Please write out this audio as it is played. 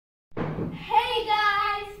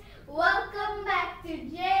Welcome back to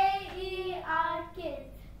Jeriel Kids.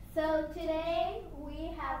 So today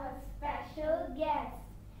we have a special guest,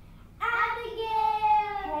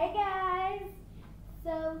 Abigail. Hey guys.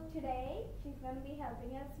 So today she's going to be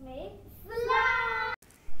helping us make slime.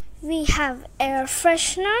 We have air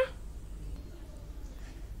freshener,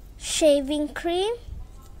 shaving cream,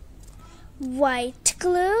 white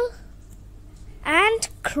glue, and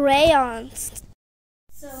crayons.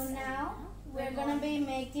 So now we're going to be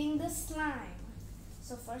making the slime.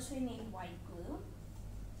 So first we need white glue.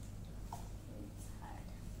 It's hard.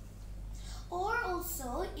 Or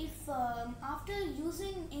also, if after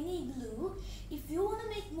using any glue, if you want to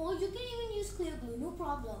make more, you can even use clear glue, no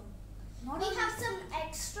problem. We have some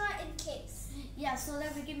extra in case. Yeah, so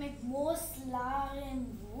that we can make more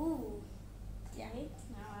slime. Ooh. Yeah. Right?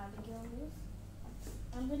 Now Abigail use.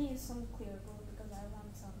 I'm going to use some clear glue because I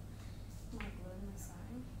want some more glue in my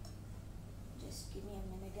slime. Just give me a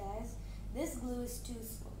minute, guys. This glue is too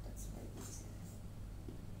slow. That's why this is.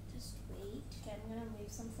 Just wait. Okay, I'm going to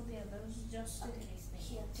leave some for the others just in case they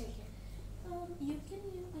Here, take it. you can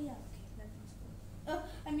use, oh yeah, okay, that one's good. Oh,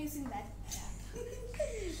 I'm using that.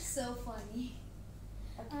 So funny.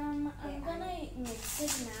 I'm gonna mix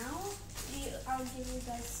it now. I'll give you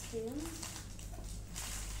guys spoons.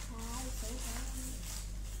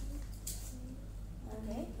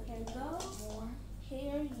 Okay, here you go. More.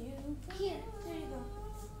 Here you go. Here, there you go.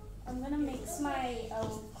 I'm gonna mix my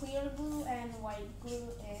clear glue and white glue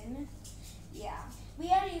in. Yeah,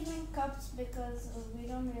 we are using cups because we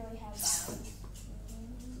don't really have balance.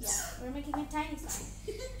 Yeah, we're making a tiny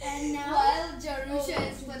slime. And now, While Jerusha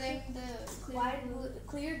is putting the white glue.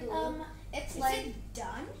 clear glue, It's is like, it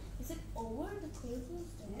done? is it over? The clear glue is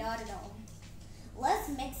done? Not at all. Let's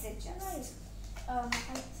mix it just. Right. I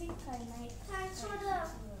think I might. Thanks for the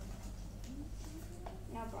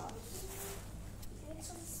No problem.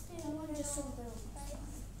 I want just a little.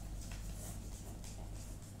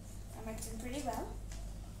 I'm mixing pretty well.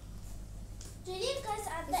 Did you guys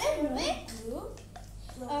add Is the it Arabic? glue?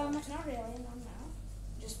 Not really, not now.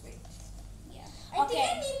 Just wait. Yeah. I think I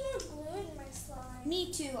need more glue in my slime. Me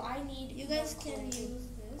too. I need. You guys more can clear glue. use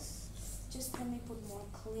this. Just let me put more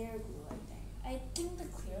clear glue. I I think the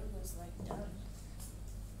clear glue is like done.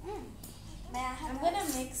 think. May I have? I'm gonna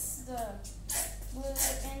mix the glue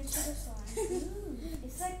into the slime.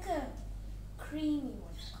 It's like a creamy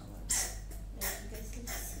white color. There, you guys can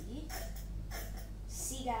see.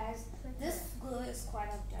 See, guys, this glue is quite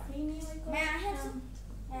done. Creamy white color. May I have some?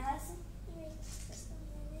 May I have some?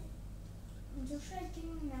 Joshua, I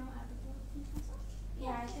think now Abigail can have some.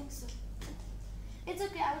 Yeah, I think so. It's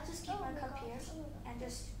okay. I'll just keep my cup here and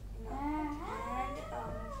just and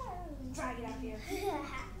drag it up here. Yeah.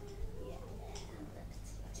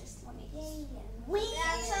 Just let me.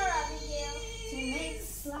 That's our Abigail. To make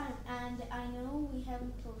slime, and I know we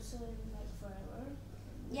haven't posted in like forever.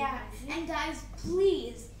 Yeah, and guys,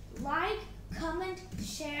 please like, comment,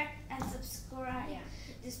 share, and subscribe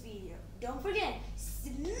this video. Don't forget,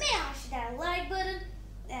 smash that like button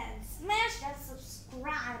and smash that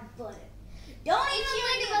subscribe button. Don't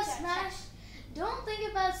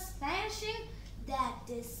think about smashing that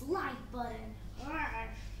dislike button.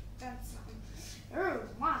 That's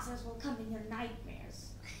monsters will come in your nightmares.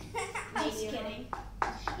 Just kidding.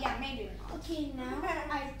 Yeah, maybe not. Okay, now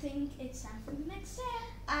I think it's time for the next step.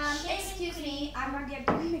 Excuse me, I'm not yet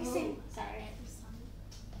done mixing. Sorry.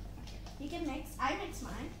 Okay. You can mix. I mix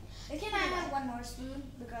mine. Can I have one more spoon?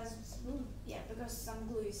 Because because some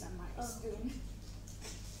glue is on my spoon.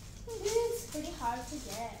 It's pretty hard to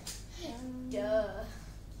get. Duh.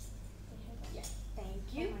 Yeah.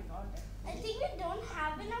 Thank you. Oh my god. I think we don't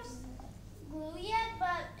have enough glue yet,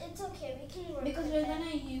 but it's okay. We can work Because with we're it.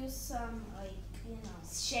 gonna use some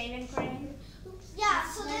Shaving cream. Yeah,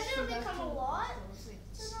 so then it'll become a lot.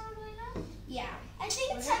 So now we're doing that. Yeah. I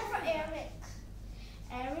think it's time for Eric.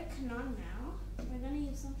 Eric, not now. We're gonna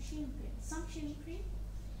use some shaving cream. Some shaving cream.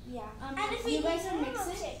 Yeah. And if we you guys are need more, mixing.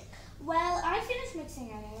 we'll take. Well, I finished mixing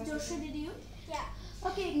anyway. Joshua, did you? Yeah.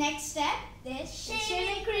 Okay, next step is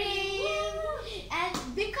shaving cream.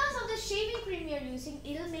 And because of the shaving cream you're using,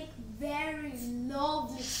 it'll make very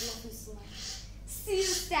lovely fluffy slime. See the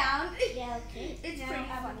sound? Yeah, okay. It's Now, pretty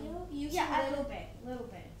funny. Abigail, use Yeah, a little bit. Because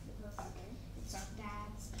it's our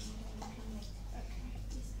dad's.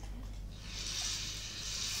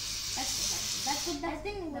 That's the best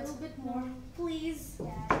thing. A little bit more, please.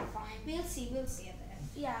 Yeah, fine. We'll see at the end.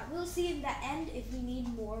 Yeah, we'll see in the end if we need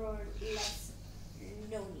more or less.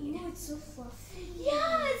 No need. Oh, it's so fluffy.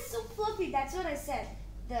 Yeah, it's so fluffy. That's what I said.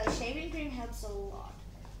 The shaving cream helps a lot.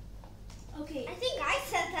 Okay. I think I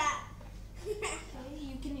said that. Okay,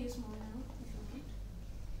 you can use more now if you want.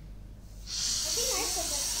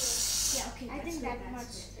 that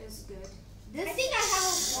much is good. This I think I have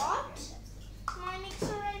a lot. My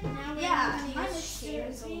mixer right now. Yeah, we're my gonna use mixture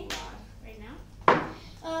is a shaving lot. cream right now.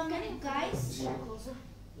 Guys.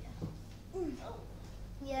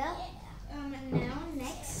 Yeah. And now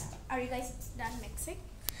next, are you guys done mixing?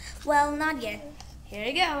 Well, not yet. Here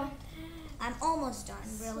we go. I'm almost done.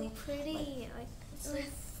 Really Pretty, like it's so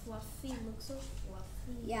fluffy. Looks so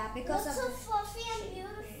fluffy. Yeah, because Looks of so the, fluffy and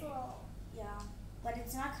beautiful. yeah, but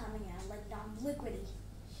it's not coming out like not liquidy.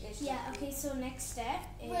 It's Yeah. liquidy. Okay. So next step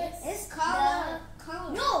is It's color.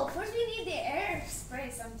 color. No, first we need the air spray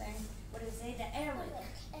something. What is it? The air wick.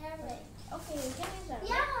 Eric. Okay, we can use that.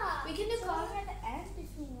 Yeah. We can do color at the end if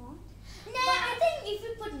you want. Nah, I think if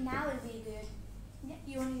we put now it'd be good. Yeah.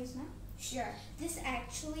 You want to use now? Sure. This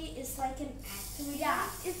actually is like an activator. Yeah,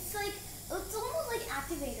 it's like it's almost like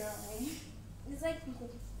activator, right? It's like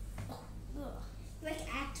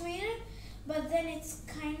activator, but then it's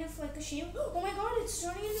kind of like a shape. Oh my god, it's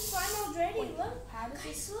turning into slime already. Look. How does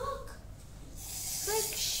Guys, it look. It's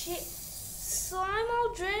like slime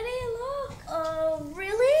already. Look.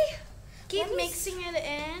 Really? Keep mixing it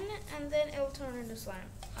in, and then it'll turn into slime.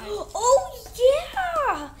 Oh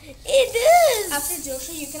yeah, it is. After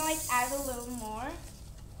Joshua, you can like add a little more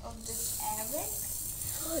of this Arabic.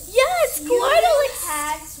 Yeah, it's quite a like.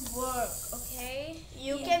 Hacks work, okay?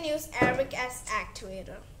 You Yeah. can use Arabic as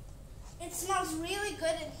activator. It smells really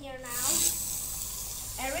good in here now.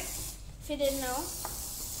 Eric, if you didn't know,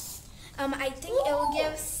 I think it will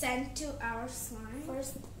give scent to our slime.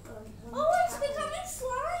 first? Oh, it's becoming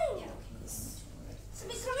slime. Yeah, okay, this is It's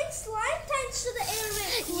becoming slime thanks to the air.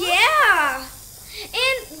 Yeah.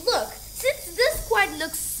 And look, since this quite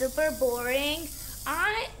looks super boring,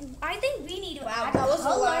 I think we need to add that was a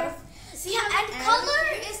color. lot of- See, Yeah, and add- color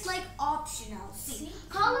is like optional. See,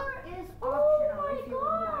 color is optional if you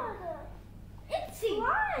would like. It's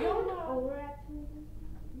slime. Don't overactivate it.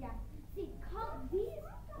 Yeah. See, these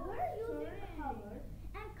we're using colors,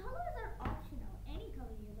 and colors are optional. Any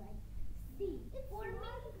color you like. See,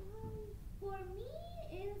 for me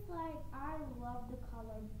is like I love the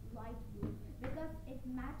color light blue because it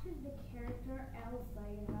matches the character Elsa.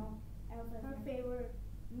 You know, Elsa's her favorite.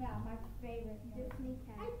 Yeah, my favorite Disney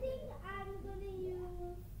character. I think I'm gonna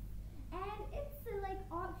use, and it's like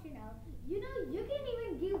optional. You know, you can even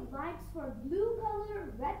give lights for blue color,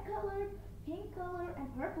 red color, pink color, and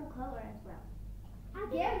purple color as well. I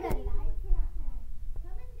give the lights.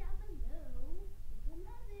 Comment down below. I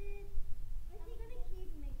love it. I'm gonna keep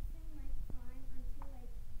mixing my slime until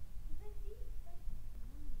like, cause I see it's like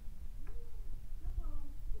slime. No problem.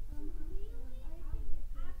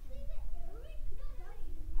 Actually the Eric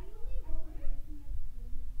really works.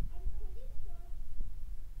 I'm pretty sure.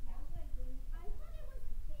 I thought it was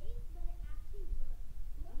fake, but it actually works.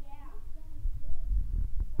 Yeah.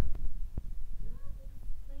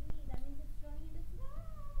 Springy, that means it's turning into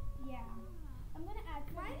slime. Yeah. I'm gonna add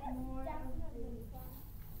Mine is more of definitely this.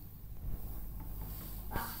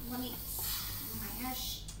 slime. Let me. Oh my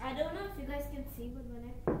gosh. I don't know if you guys can see, but when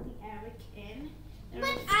I put the Arabic in, there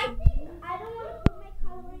But was- I think I don't want to put my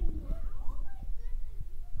coloring now. Oh my goodness, this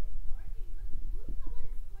is like working. But the blue color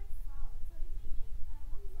is quite solid, so it may take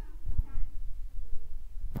some time.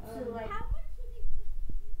 So like, How much should we put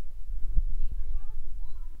into this? We can put how much you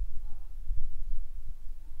want.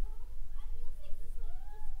 I'm using this one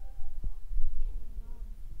just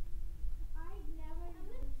I've never. I'm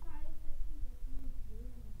gonna try if I can get more blue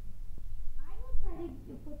in it. I will try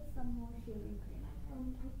to put some more shaving cream. I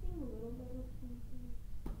think a little bit of something.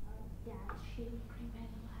 That shaving cream I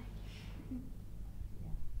like.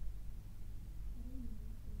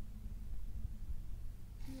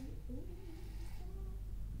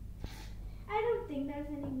 I don't think there's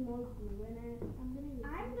any more glue in it. I'm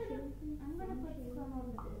gonna put some of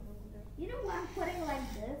this. You know what I'm putting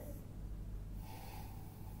like this?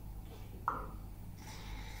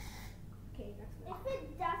 Okay, that's good. If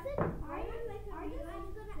it doesn't, I'm gonna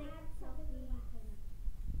add something.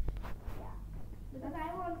 Yeah. Because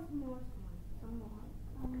I want more slime. Some more.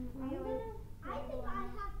 I think I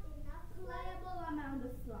have enough Playable amount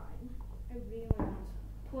of slime. I really want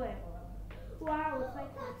playable amount. Wow, it's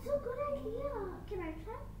like That's a good idea. Can I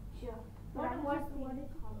try? Sure. What What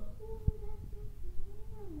is color?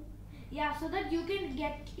 Yeah, so that you can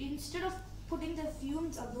get, instead of putting the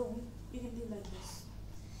fumes alone, you can do like this.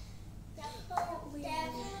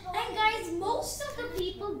 And guys, most of the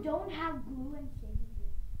people don't have glue and shaving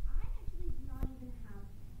cream. I actually do not even have.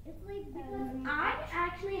 It's like because I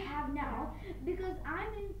actually have now because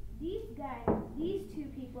I'm in these two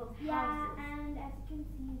people's houses. Yeah, and as you can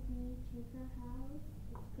see, we choose a house.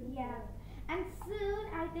 It's pretty Yeah. good. And soon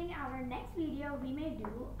I think our next video we may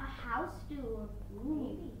do a house tour.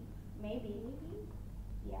 Maybe.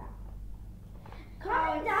 Yeah.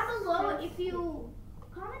 Comment down below if you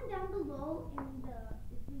comment down below in the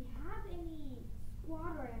if we have any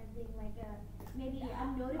squad or anything like maybe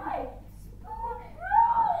a notification. Oh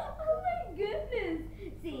my goodness!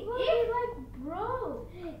 See,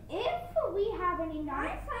 if we have any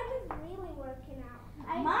My slime is really working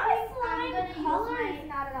out. my slime I'm color gonna use is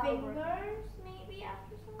my not at all working. fingers maybe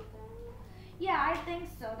after something. Yeah, I think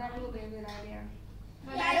so. That will be a good idea.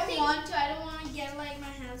 But Yeah, I I don't think- want to. I don't want to get like my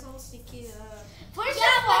hands all sticky. First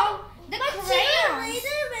Yeah, of all, the But sooner or crayons.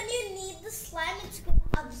 later, when you need the slime, it's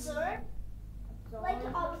gonna absorb. Like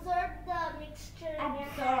absorb the mixture. in your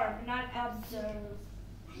hand. not observe.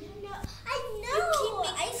 I know.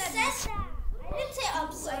 I said that. I didn't say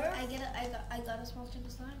absorb. I got a small chunk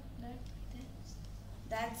of slime. There.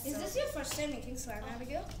 That's. Is this your first time making slime,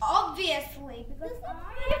 Abigail? Obviously, because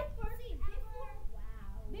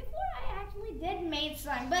Before I actually did made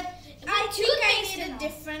slime, but I I think think I I need need a a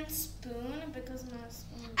different spoon because my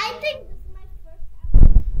spoon. I think this is my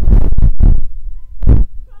first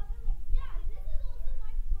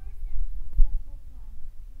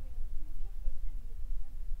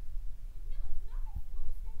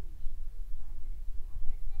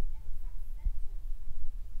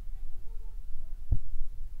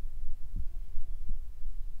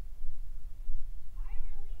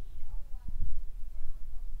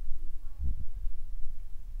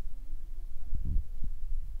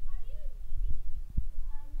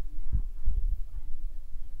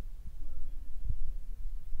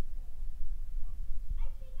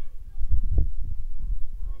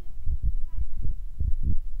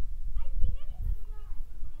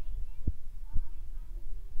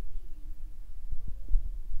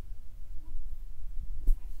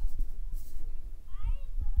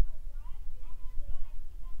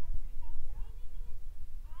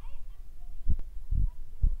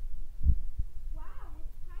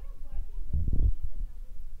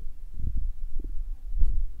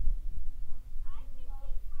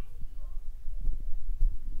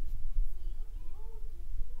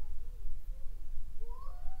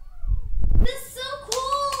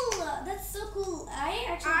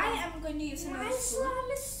going to use another My spoon.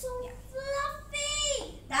 slime is so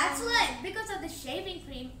fluffy. That's why, because of the shaving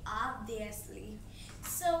cream, obviously.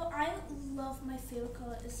 So I love my favorite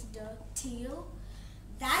color is the teal.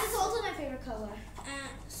 That is also my favorite color.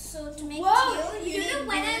 So to make Whoa! teal, You know, need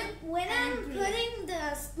when blue I'm and green. putting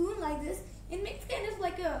the spoon like this, it makes kind of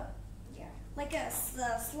like a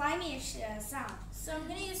slimy-ish sound. So I'm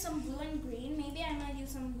gonna use some blue and green. Maybe I might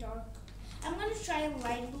use some dark. I'm gonna try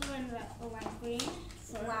light blue and light green.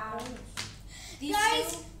 Wow. These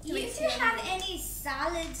Guys, two to make if you teal. have any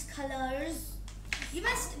solids colors, you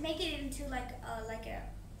must make it into like a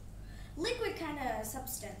liquid kind of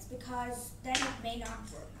substance, because then it may not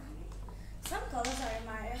work. Some colors are in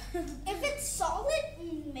my If it's solid,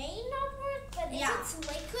 it may not work, but Yeah. if it's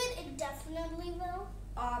liquid, it definitely will.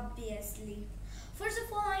 obviously. First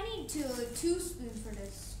of all, I need two spoons for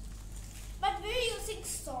this. But we're using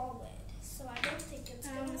solid, so I don't think it's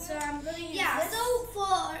gonna So work. I'm gonna use Yeah, this, so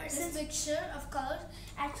for this mixture of colors.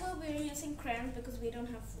 Actually, we're using crayons because we don't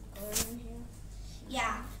have food color in here.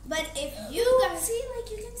 yeah, but if you guys see,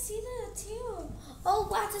 like you can see the teal. oh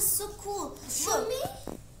wow, that's so cool. Show me.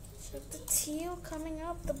 The teal coming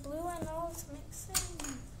up, the blue and all is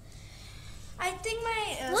mixing. I think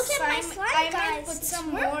my Look at my slime, I might guys. put It's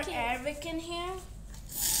some working. more Arabic in here.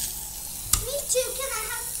 Me too. Can I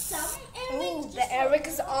have some Arabic? Oh, Just the Arabic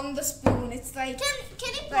is on the spoon. It's like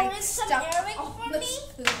Can you pour like in some stuck Arabic on for the me?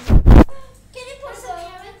 spoon. Can you pour some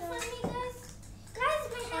Arabic for me, guys? Guys,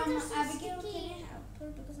 my hands are so Abigail, sticky. can you help her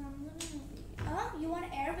because I'm gonna. You want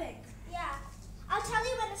Arabic? Yeah. I'll tell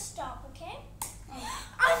you when to stop, okay?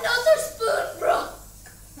 Another spoon, bro.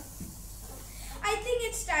 I think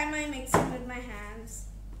it's time I mix it with my hands.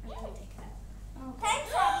 I'm gonna take that.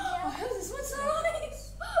 Thanks, Abigail. Oh, this one's so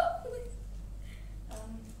nice.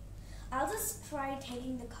 I'll just try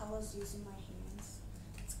taking the colors using my hands.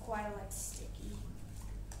 It's quite like sticky.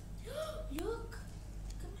 Look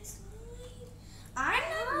at my slime.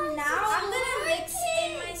 I'm gonna mix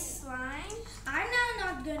in my slime. I'm now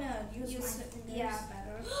not gonna use Use my it. fingers. Yeah,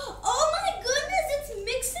 better. Oh my goodness, it's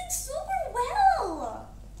mixing super well.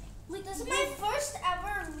 Wait, this is my first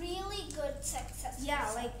ever really good success. Yeah,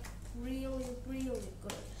 like really, really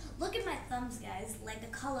good. Look at my thumbs, guys. Like the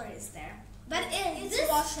color is there. But It's this,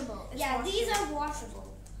 washable. It's yeah, washable. these are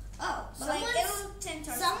washable. Oh, But like someone's, it'll tint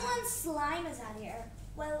our slime. someone's slime is out here.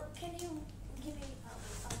 Well, can you give me?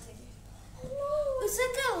 I'll take it. It's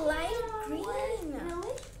like a light green.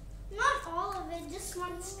 Really? Not all of it, just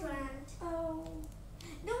one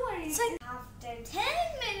 10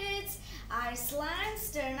 minutes, our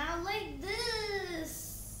slimes turn out like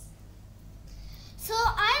this. So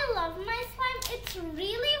I love my slime. It's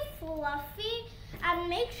really fluffy, and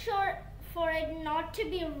make sure for it not to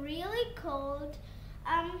be really cold.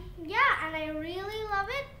 Yeah, and I really love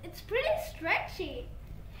it. It's pretty stretchy.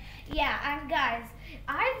 Yeah, and guys,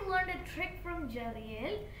 I've learned a trick from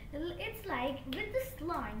Jeriel. It's like with the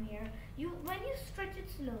slime here, when you stretch it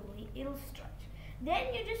slowly, it'll stretch.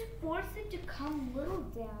 Then you just force it to come a little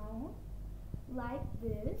down, like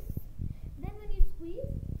this. Then when you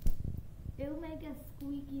squeeze, it'll make a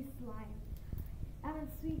squeaky slime. I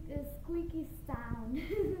mean, squeaky sound.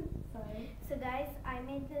 Sorry. So guys, I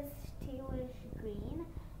made this tealish green.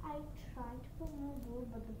 I tried to put more blue,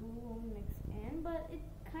 but the blue won't mix in. But it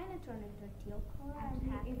kind of turned into a teal color. I'm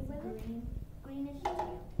happy with it. Greenish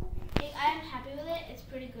teal. I'm happy with it. It's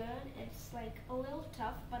pretty good. It's like a little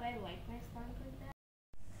tough, but I like my slime like that.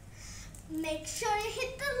 Make sure you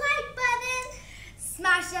hit the like button.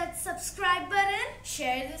 Smash that subscribe button.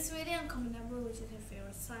 Share this video and comment down below which is your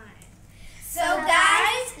favorite slime. So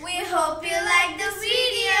guys, we